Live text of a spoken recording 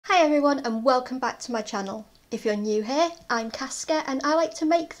Hi everyone and welcome back to my channel. If you're new here, I'm Casca and I like to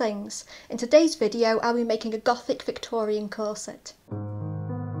make things. In today's video I'll be making a Gothic Victorian corset.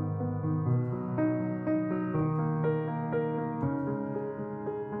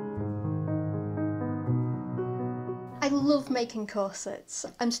 I love making corsets.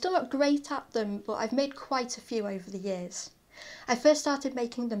 I'm still not great at them, but I've made quite a few over the years. I first started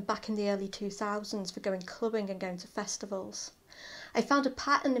making them back in the early 2000s for going clubbing and going to festivals. I found a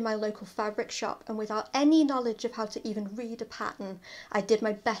pattern in my local fabric shop, and without any knowledge of how to even read a pattern, I did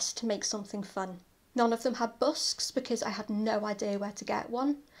my best to make something fun. None of them had busks because I had no idea where to get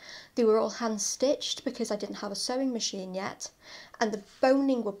one. They were all hand stitched because I didn't have a sewing machine yet, and the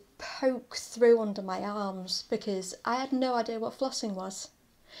boning would poke through under my arms because I had no idea what flossing was.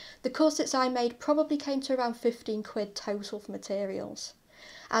 The corsets I made probably came to around 15 quid total for materials.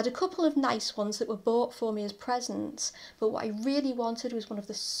 I had a couple of nice ones that were bought for me as presents, but what I really wanted was one of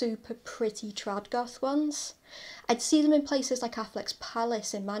the super pretty trad goth ones. I'd see them in places like Affleck's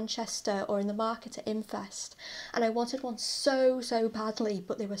Palace in Manchester or in the market at Infest, and I wanted one so badly,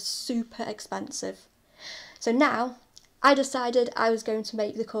 but they were super expensive. So now, I decided I was going to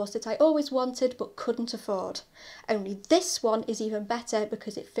make the corset I always wanted but couldn't afford. Only this one is even better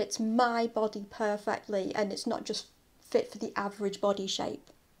because it fits my body perfectly and it's not just fit for the average body shape.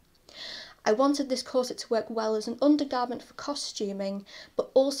 I wanted this corset to work well as an undergarment for costuming, but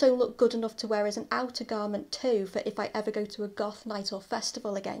also look good enough to wear as an outer garment too for if I ever go to a goth night or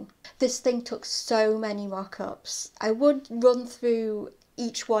festival again. This thing took so many mock-ups. I would run through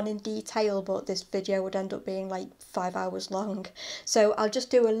each one in detail, but this video would end up being like 5 hours long. So I'll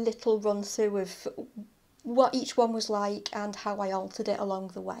just do a little run through of what each one was like and how I altered it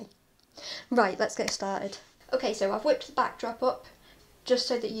along the way. Right, let's get started. Okay, so I've whipped the backdrop up just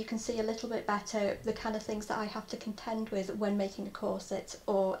so that you can see a little bit better the kind of things that I have to contend with when making a corset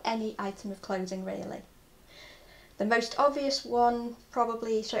or any item of clothing really. The most obvious one,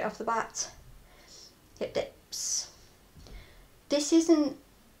 probably straight off the bat, hip dips. This isn't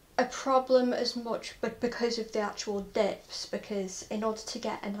a problem as much but because of the actual dips, because in order to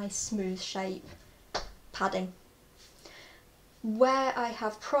get a nice smooth shape, padding. Where I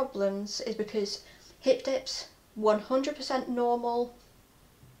have problems is because hip dips, 100% normal.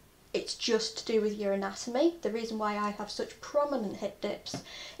 It's just to do with your anatomy. The reason why I have such prominent hip dips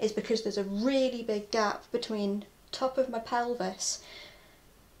is because there's a really big gap between top of my pelvis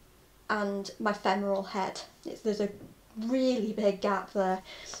and my femoral head. There's a really big gap there,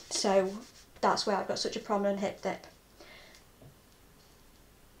 so that's where I've got such a prominent hip dip.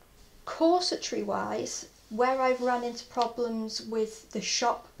 Corsetry wise, where I've run into problems with the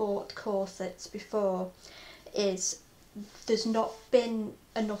shop bought corsets before is there's not been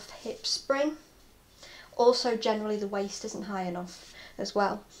enough hip spring. Also generally the waist isn't high enough as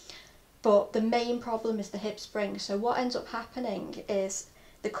well, but the main problem is the hip spring. So what ends up happening is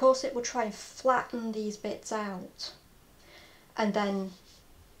the corset will try and flatten these bits out and then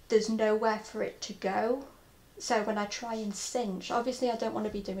there's nowhere for it to go. So when I try and cinch, obviously I don't want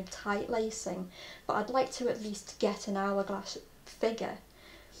to be doing tight lacing, but I'd like to at least get an hourglass figure.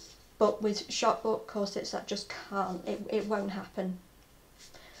 But with shop bought corsets that just can't, it won't happen.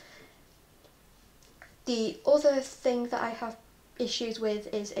 The other thing that I have issues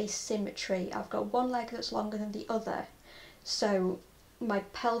with is asymmetry. I've got one leg that's longer than the other, so my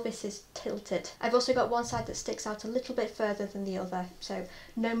pelvis is tilted. I've also got one side that sticks out a little bit further than the other, so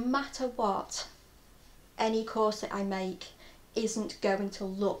no matter what, any corset I make isn't going to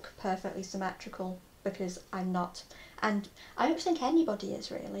look perfectly symmetrical because I'm not, and I don't think anybody is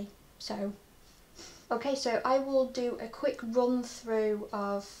really. So, okay, so I will do a quick run through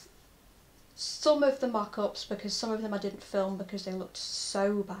of some of the mock-ups because some of them I didn't film because they looked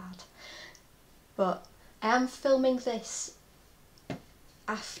so bad. But I am filming this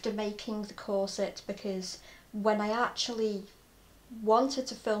after making the corset because when I actually wanted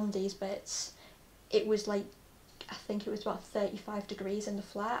to film these bits, it was like, I think it was about 35 degrees in the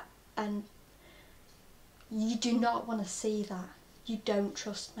flat, and you do not want to see that. You don't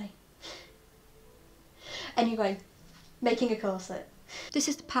trust me. Anyway, making a corset. This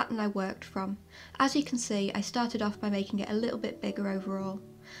is the pattern I worked from. As you can see, I started off by making it a little bit bigger overall.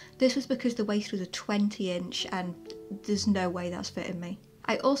 This was because the waist was a 20-inch and there's no way that's fitting me.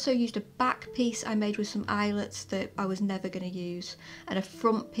 I also used a back piece I made with some eyelets that I was never going to use, and a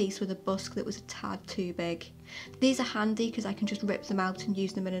front piece with a busk that was a tad too big. These are handy because I can just rip them out and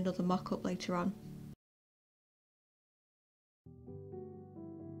use them in another mock-up later on.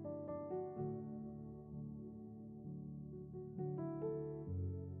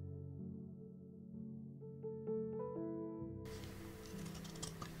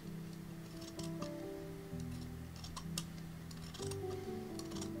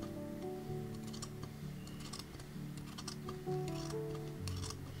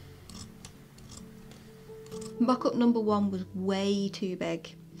 Mock-up number 1 was way too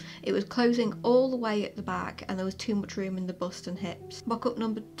big. It was closing all the way at the back and there was too much room in the bust and hips. Mock-up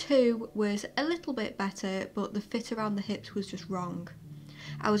number 2 was a little bit better, but the fit around the hips was just wrong.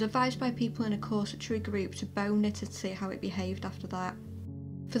 I was advised by people in a corsetry group to bone it and see how it behaved after that.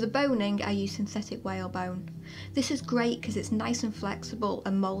 For the boning, I use synthetic whalebone. This is great because it's nice and flexible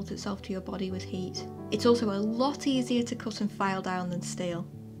and moulds itself to your body with heat. It's also a lot easier to cut and file down than steel.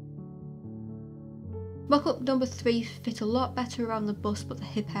 Mock-up number 3 fit a lot better around the bust, but the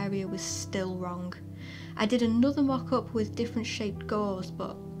hip area was still wrong. I did another mock-up with different shaped gauze,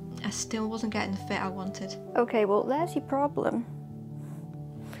 but I still wasn't getting the fit I wanted. Okay, well there's your problem.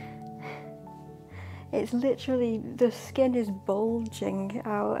 It's literally, the skin is bulging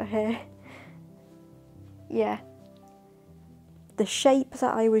out here. Yeah. The shape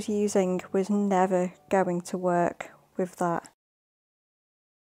that I was using was never going to work with that.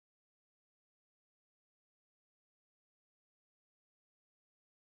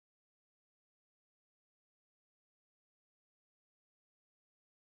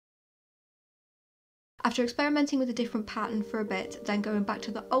 After experimenting with a different pattern for a bit, then going back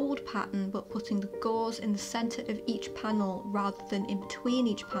to the old pattern but putting the gauze in the centre of each panel rather than in between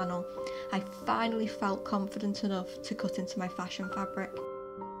each panel, I finally felt confident enough to cut into my fashion fabric.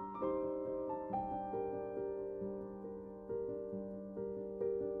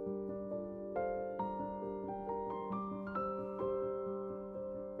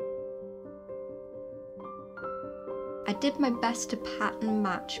 I did my best to pattern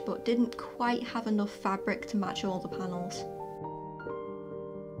match, but didn't quite have enough fabric to match all the panels.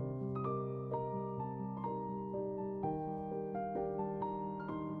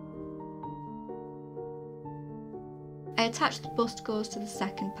 I attached the bust gauze to the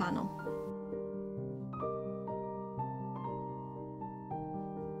second panel.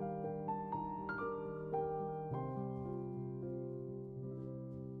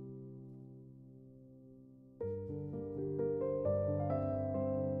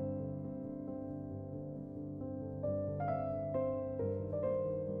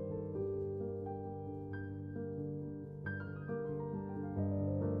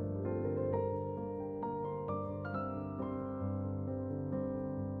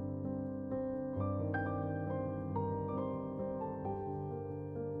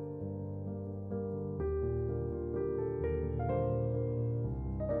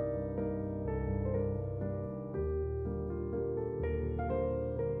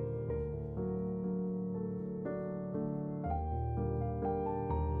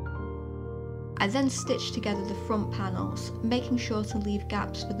 I then stitched together the front panels, making sure to leave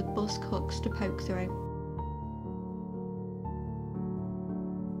gaps for the bust hooks to poke through.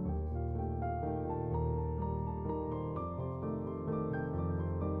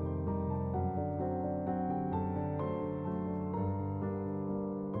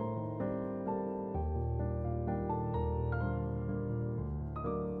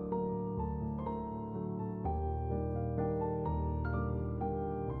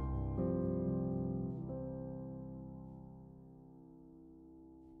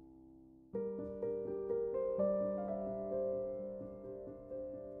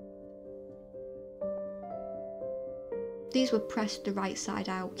 These were pressed the right side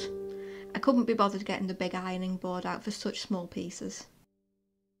out. I couldn't be bothered getting the big ironing board out for such small pieces.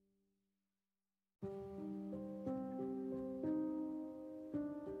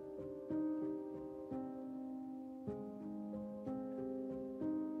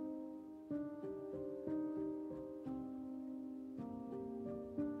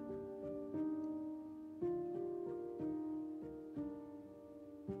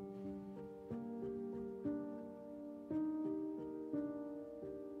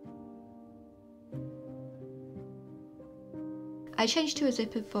 I changed to a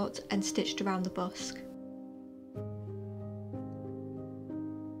zippered foot and stitched around the busk.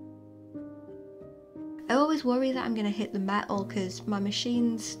 I always worry that I'm going to hit the metal because my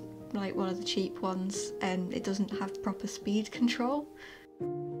machine's like one of the cheap ones and it doesn't have proper speed control.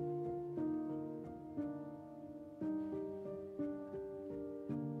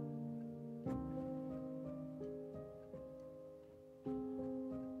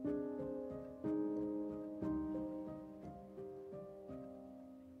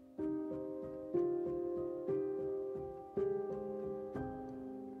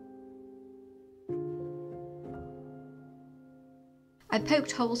 I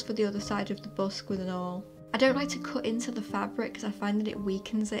poked holes for the other side of the busk with an awl. I don't like to cut into the fabric because I find that it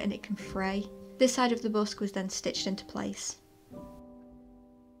weakens it and it can fray. This side of the busk was then stitched into place.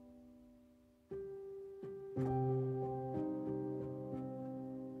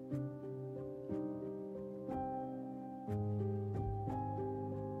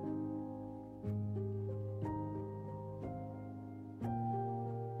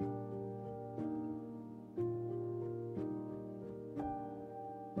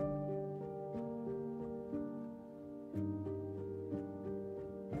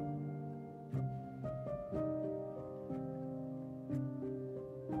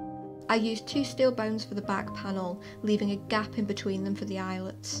 I used 2 steel bones for the back panel, leaving a gap in between them for the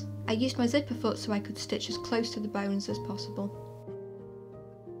eyelets. I used my zipper foot so I could stitch as close to the bones as possible.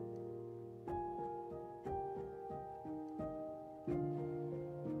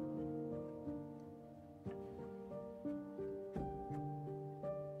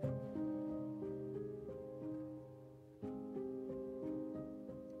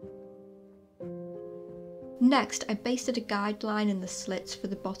 Next, I basted a guideline in the slits for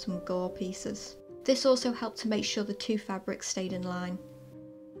the bottom gore pieces. This also helped to make sure the 2 fabrics stayed in line.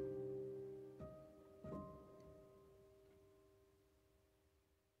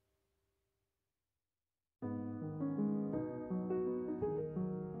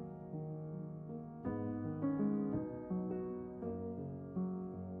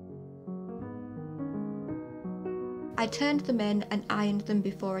 I turned them in and ironed them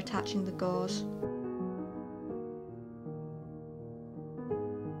before attaching the gauze.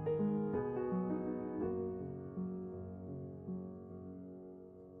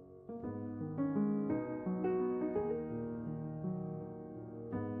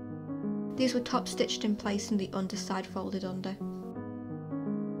 These were top stitched in place and the underside folded under.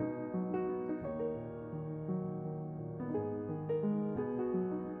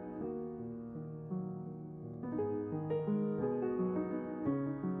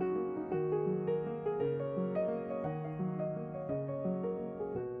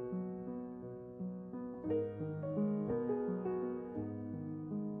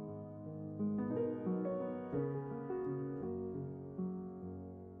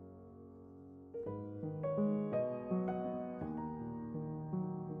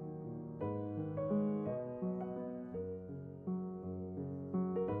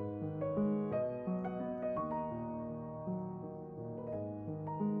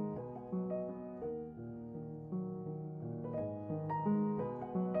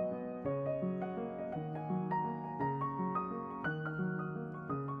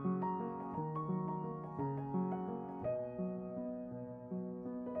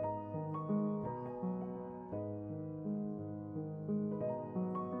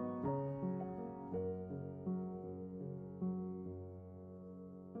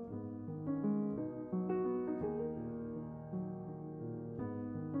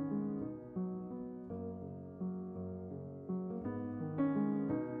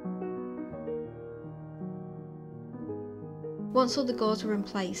 Once all the gauze were in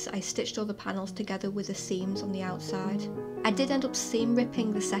place, I stitched all the panels together with the seams on the outside. I did end up seam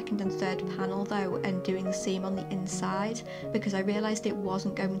ripping the second and third panel though and doing the seam on the inside because I realised it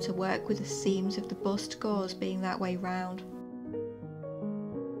wasn't going to work with the seams of the bust gauze being that way round.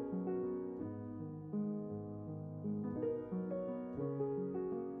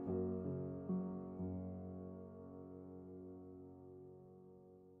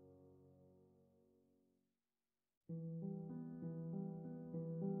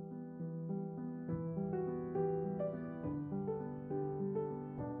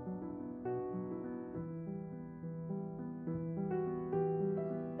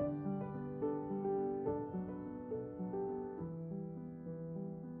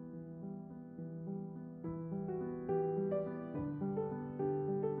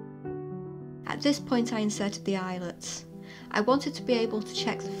 At this point I inserted the eyelets. I wanted to be able to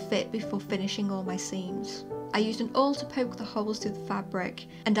check the fit before finishing all my seams. I used an awl to poke the holes through the fabric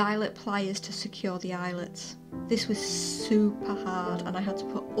and eyelet pliers to secure the eyelets. This was super hard and I had to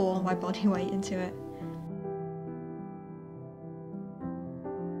put all my body weight into it.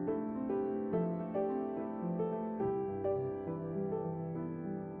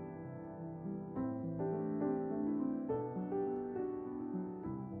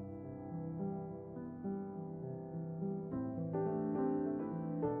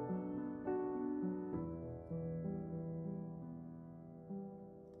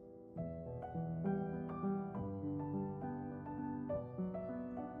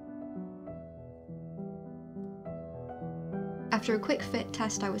 After a quick fit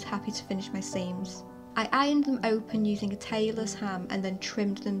test, I was happy to finish my seams. I ironed them open using a tailor's ham and then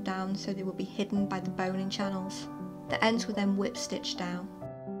trimmed them down so they would be hidden by the boning channels. The ends were then whip stitched down.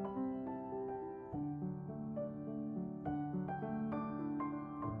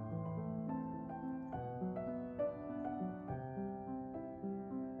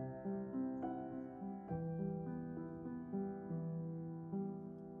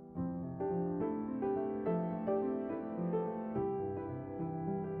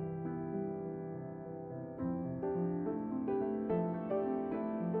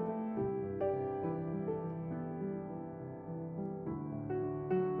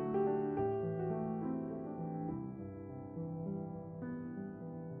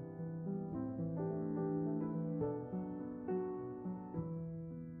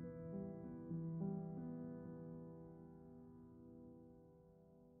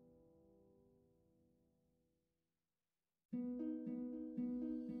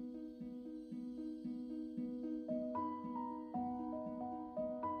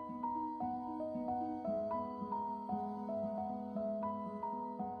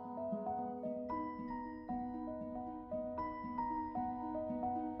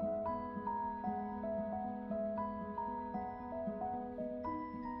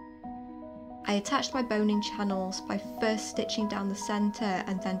 I attached my boning channels by first stitching down the centre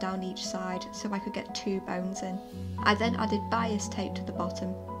and then down each side so I could get 2 bones in. I then added bias tape to the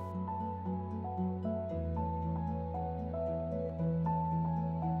bottom.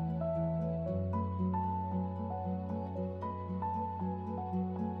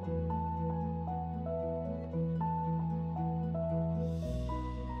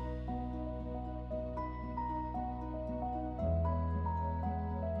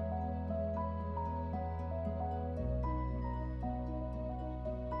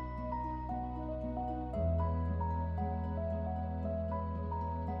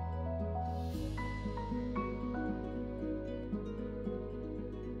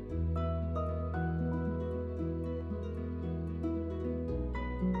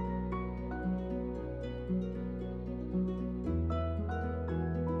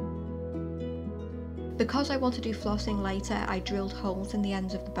 Because I want to do flossing later, I drilled holes in the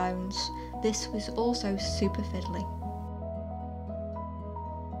ends of the bones. This was also super fiddly.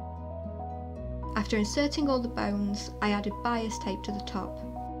 After inserting all the bones, I added bias tape to the top.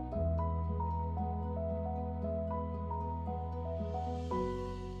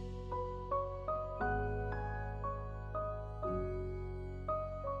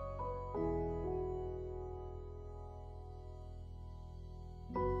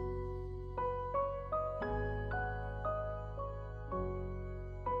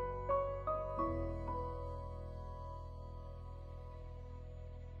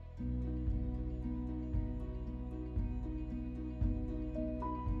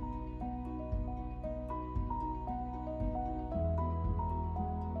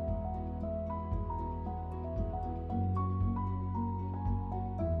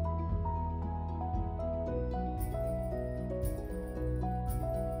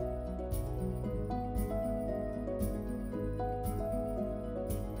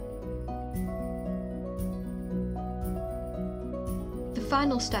 The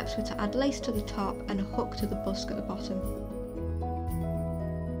final steps were to add lace to the top and a hook to the busk at the bottom.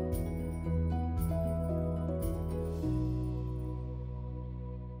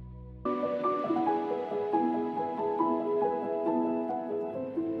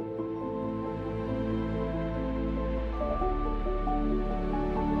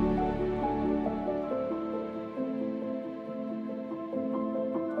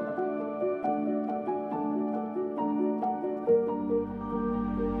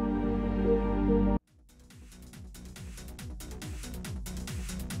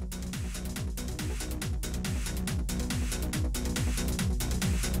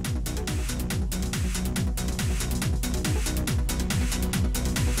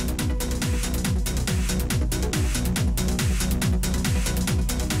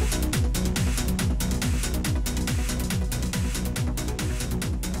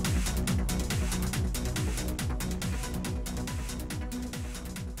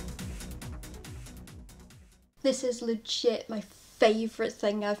 This is legit my favourite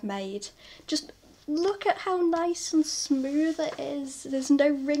thing I've made. Just look at how nice and smooth it is. There's no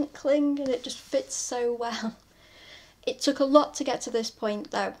wrinkling and it just fits so well. It took a lot to get to this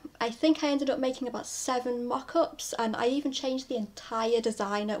point though. I think I ended up making about 7 mock-ups, and I even changed the entire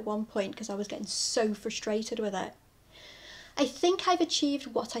design at one point because I was getting so frustrated with it. I think I've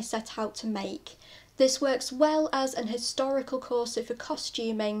achieved what I set out to make. This works well as an historical corset for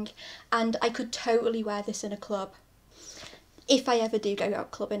costuming, and I could totally wear this in a club. If I ever do go out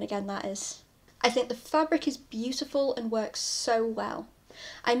clubbing again, that is. I think the fabric is beautiful and works so well.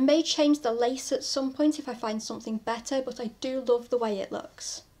 I may change the lace at some point if I find something better, but I do love the way it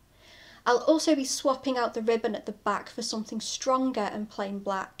looks. I'll also be swapping out the ribbon at the back for something stronger and plain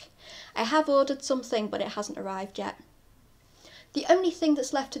black. I have ordered something, but it hasn't arrived yet. The only thing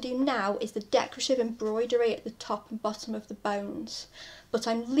that's left to do now is the decorative embroidery at the top and bottom of the bones, but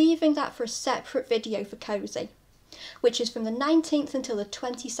I'm leaving that for a separate video for Cozy, which is from the 19th until the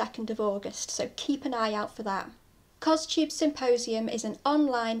 22nd of August, so keep an eye out for that. Costube Symposium is an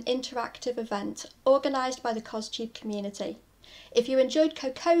online interactive event organised by the Costube community. If you enjoyed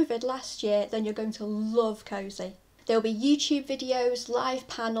COVID last year, then you're going to love Cozy. There will be YouTube videos, live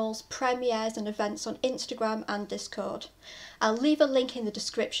panels, premieres and events on Instagram and Discord. I'll leave a link in the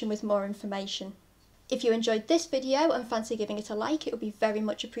description with more information. If you enjoyed this video and fancy giving it a like, it would be very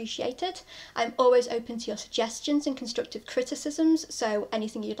much appreciated. I'm always open to your suggestions and constructive criticisms, so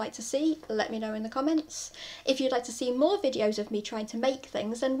anything you'd like to see, let me know in the comments. If you'd like to see more videos of me trying to make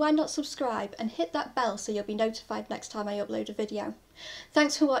things, then why not subscribe and hit that bell so you'll be notified next time I upload a video.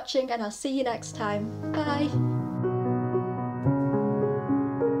 Thanks for watching, and I'll see you next time. Bye!